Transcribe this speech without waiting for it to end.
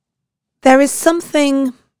There is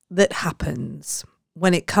something that happens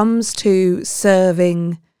when it comes to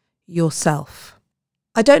serving yourself.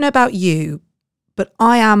 I don't know about you, but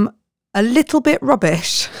I am a little bit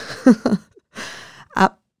rubbish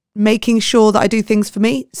at making sure that I do things for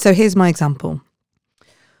me. So here's my example.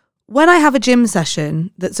 When I have a gym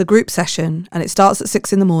session that's a group session and it starts at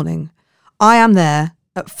 6 a.m, I am there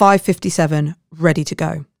at 5:57 ready to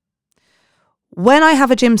go. When I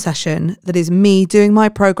have a gym session that is me doing my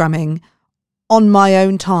programming on my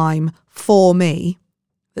own time for me,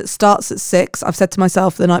 that starts at 6, I've said to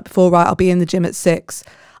myself the night before, right, I'll be in the gym at 6.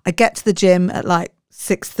 I get to the gym at like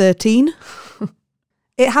 6:13.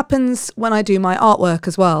 It happens when I do my artwork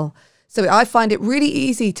as well. So I find it really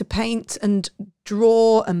easy to paint and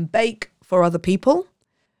draw and bake for other people.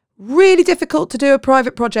 Really difficult to do a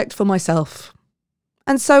private project for myself.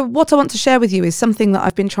 And so what I want to share with you is something that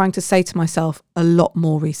I've been trying to say to myself a lot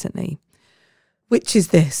more recently, which is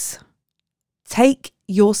this: take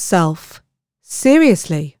yourself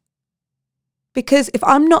seriously. Because if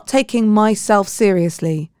I'm not taking myself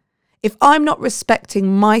seriously, if I'm not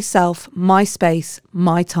respecting myself, my space,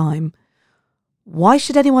 my time, why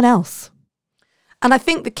should anyone else? And I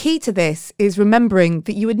think the key to this is remembering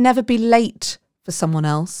that you would never be late for someone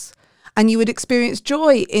else, and you would experience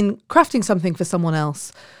joy in crafting something for someone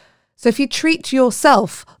else. So if you treat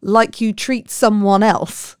yourself like you treat someone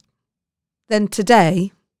else, then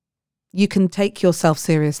today you can take yourself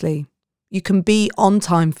seriously. You can be on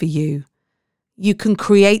time for you. You can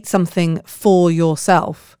create something for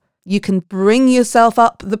yourself. You can bring yourself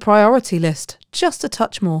up the priority list just a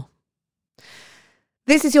touch more.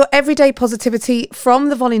 This is your Everyday Positivity from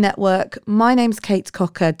the Volley Network. My name's Kate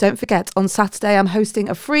Cocker. Don't forget, on Saturday, I'm hosting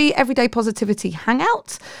a free Everyday Positivity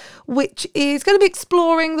Hangout, which is going to be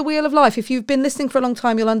exploring the Wheel of Life. If you've been listening for a long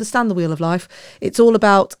time, you'll understand the Wheel of Life. It's all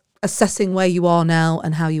about assessing where you are now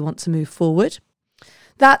and how you want to move forward.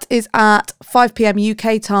 That is at 5 p.m.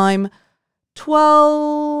 UK time,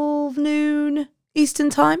 12 noon Eastern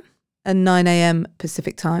time, and 9 a.m.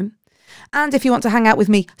 Pacific time. And if you want to hang out with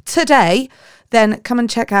me today, then come and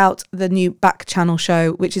check out the new Back Channel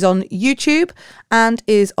show, which is on YouTube and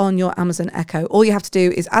is on your Amazon Echo. All you have to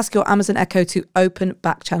do is ask your Amazon Echo to open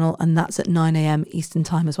Back Channel, and that's at 9 a.m. Eastern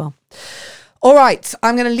time as well. All right,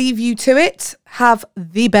 I'm going to leave you to it. Have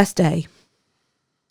the best day.